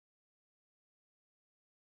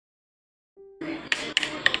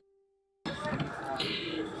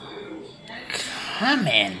Come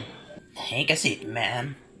in. Take a seat,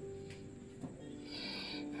 ma'am.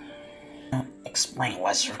 Explain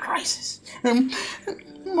what's your crisis.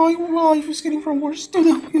 My wife is getting from worse to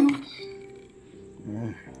now.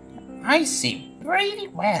 I see pretty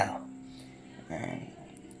well. I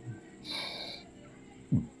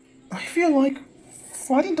feel like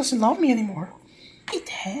Freddy doesn't love me anymore.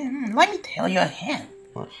 Let me tell you a hint.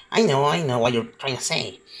 I know what you're trying to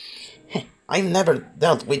say. I've never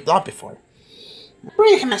dealt with love before.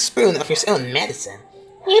 Bring him a spoon of his own medicine,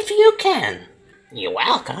 if you can. You're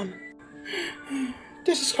welcome.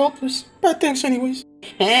 This is hopeless, but thanks anyways.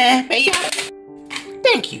 Thank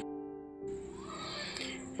you.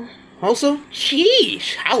 Also,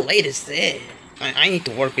 sheesh, how late is this? I need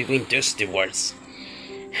to work between those two words.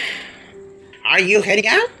 Are you heading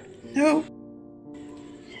out? No.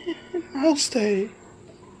 I'll stay.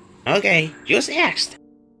 Okay, just asked.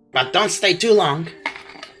 But don't stay too long.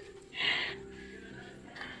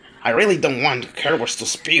 I really don't want Kerberos to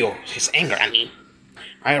spill his anger at me.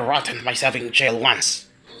 I rotted myself in jail once,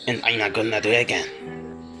 and I'm not gonna do it again.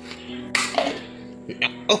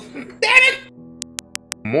 Oh, damn it!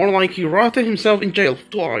 More like he rotted himself in jail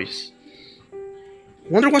twice.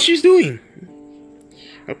 Wonder what she's doing.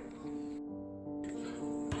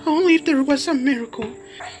 Only if there was a miracle,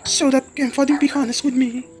 so that Grandfather be honest with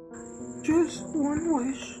me. Just one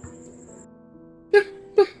wish.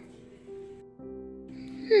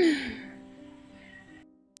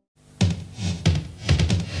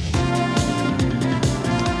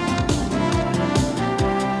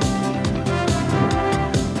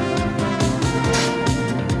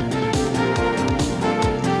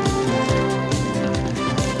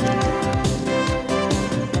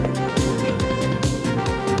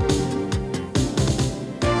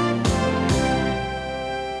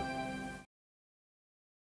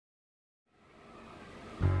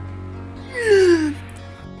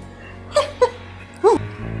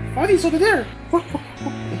 Freddy's over there.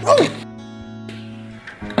 Oh!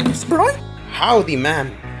 Miss Brian? Howdy,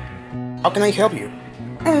 ma'am. How can I help you?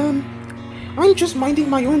 I'm just minding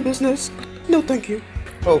my own business. No, thank you.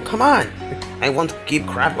 Oh, come on. I won't keep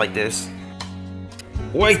crap like this.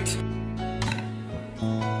 Wait!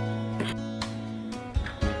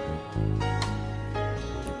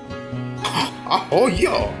 Oh,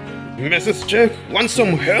 yo! Mrs. Jack, want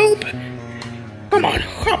some help? Come on,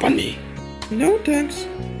 hop on me. No, thanks.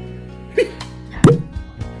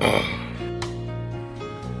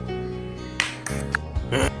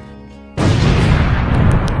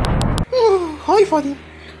 Hi, Freddy.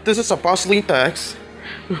 This is a bustling tax.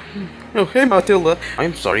 Oh, hey, Matilda.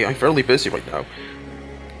 I'm sorry, I'm fairly busy right now.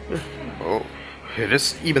 Oh, it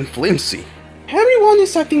is even flimsy. Everyone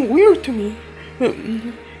is acting weird to me.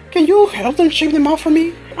 Can you help them shake them off for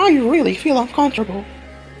me? I really feel uncomfortable.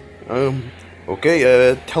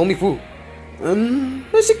 Okay, tell me who.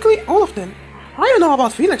 Basically all of them. I don't know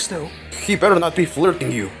about Felix though. He better not be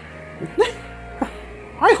flirting you.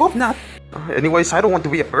 I hope not. Anyways, I don't want to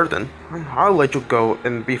be a burden. I'll let you go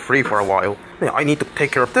and be free for a while. I need to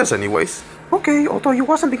take care of this anyways. Okay, although you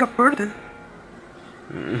wasn't being a burden.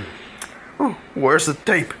 Oh, where's the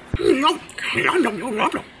tape?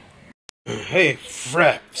 Hey,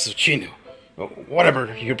 Frappuccino.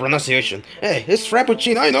 Whatever your pronunciation. Hey, it's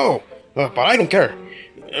Frappuccino, I know. But I don't care.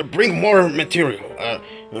 Bring more material.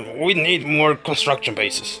 We need more construction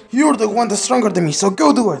bases. You're the one that's stronger than me, so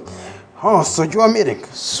go do it. Oh, so you are meeting.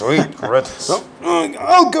 Sweet, Red.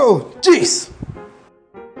 I'll go. Jeez.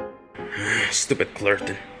 Stupid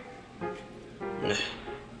Clerton.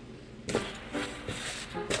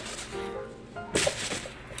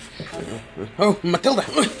 Oh, Matilda.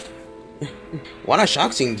 What a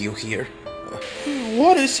shock seeing you here.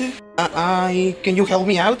 What is it? Can you help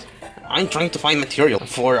me out? I'm trying to find material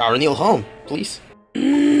for our new home, please.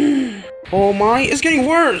 Oh my, it's getting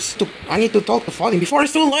worse! I need to talk to Foddy before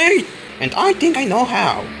it's too late! And I think I know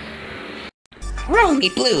how. Roll me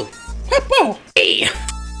blue. Hoppo! Hey.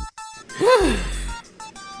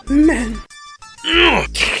 Man.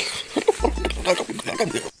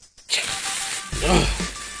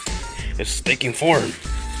 It's taking form.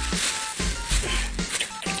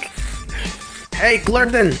 Hey,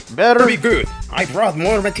 Clerton! Better be good. I brought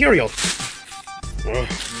more material.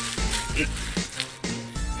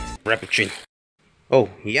 Frappuccino. Oh,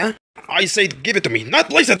 yeah? I said give it to me,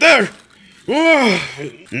 not place it there!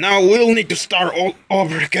 Now we'll need to start all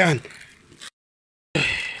over again.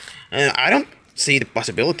 I don't see the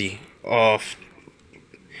possibility of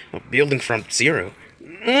building from zero.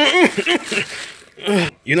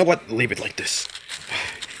 You know what? Leave it like this.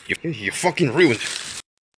 You fucking ruined it.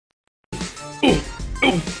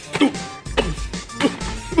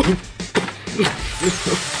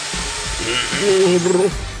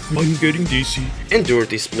 I'm getting dizzy. Endure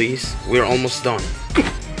this, please. We're almost done.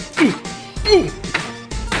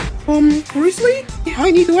 Grizzly?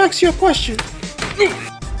 I need to ask you a question.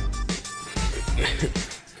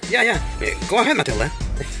 Yeah. Go ahead, Matilda.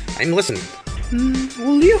 I'm listening.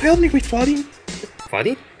 Will you help me with fighting?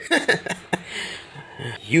 Fighting?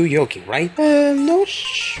 You joking, right? No.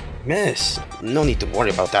 Shh, miss. No need to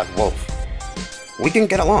worry about that wolf. We can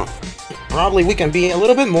get along. Probably we can be a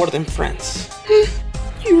little bit more than friends.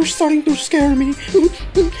 You're starting to scare me.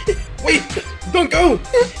 Wait! Don't go!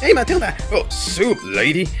 Hey, Matilda! Oh, soup,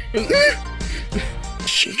 lady!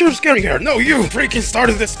 You're scaring her! No, you freaking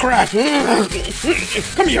started this crap!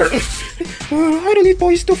 Come here! I don't need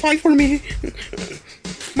boys to fight for me.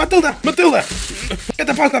 Matilda! Get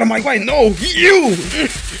the fuck out of my way! No! You!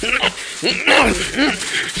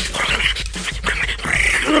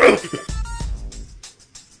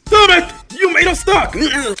 Damn it! You made us stuck!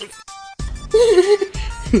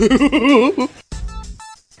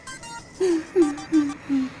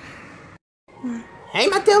 Hey,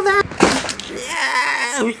 Matilda!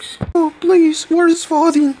 Yeah. Oh, please, where's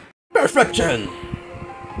fighting? Perfection!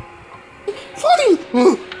 Fighting!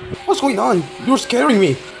 What's going on? You're scaring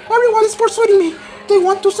me! Everyone is persuading me. They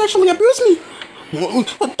want to sexually abuse me.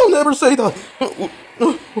 Don't ever say that! Oh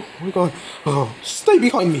my god. Oh, stay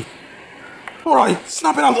behind me. Alright,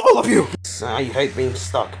 snap it out, all of you! I hate being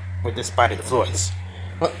stuck with this bad influence.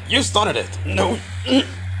 You started it. No.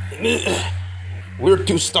 We're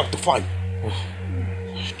too stuck to fight.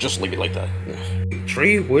 Just leave it like that.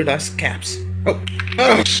 3 weird-ass caps. Oh.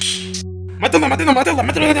 Matilda!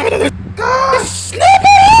 God, snap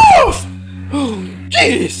it off! Oh,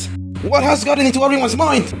 jeez! What has gotten into everyone's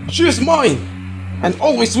mind? She is mine! And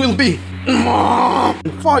always will be!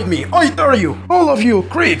 Fight me! I dare you! All of you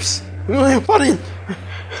creeps! Buddy!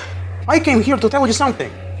 I came here to tell you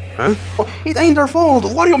something. Huh? It ain't their fault.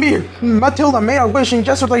 What do you mean? Matilda made a wish in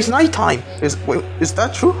yesterday's nighttime. Is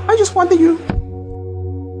that true? I just wanted you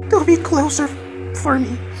to be closer for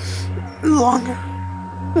me. Longer.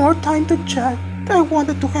 More time to chat. I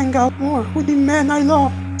wanted to hang out more with the man I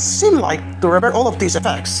love. Seem like to revert all of these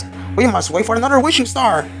effects, we must wait for another wishing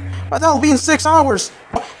star. But that'll be in 6 hours.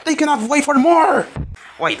 They cannot wait for more.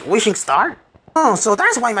 Wait, wishing star? Oh, so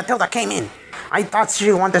that's why Matilda came in. I thought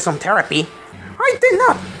she wanted some therapy. I did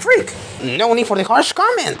not, freak. No need for the harsh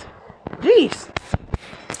comment. Jeez.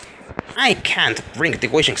 I can't bring the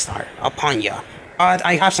wishing star upon you, but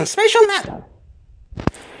I have some special matter.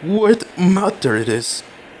 What matter it is?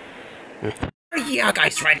 Yeah,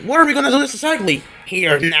 guys, right. What are we gonna do this exactly?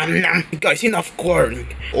 Here, nom. Guys, enough quarreling.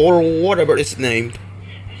 Or whatever it's named.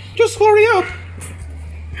 Just hurry up.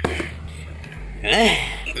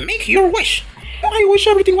 Make your wish. I wish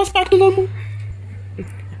everything was back to normal.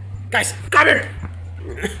 Guys, come here.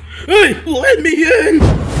 Hey, let me in.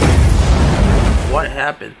 What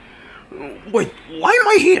happened? Wait, why am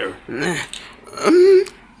I here?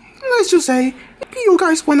 Let's just say you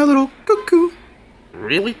guys went a little cuckoo.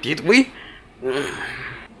 Really? Did we?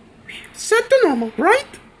 Set to normal, right?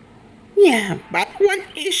 Yeah, but one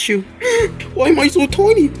issue. Why am I so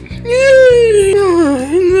tiny?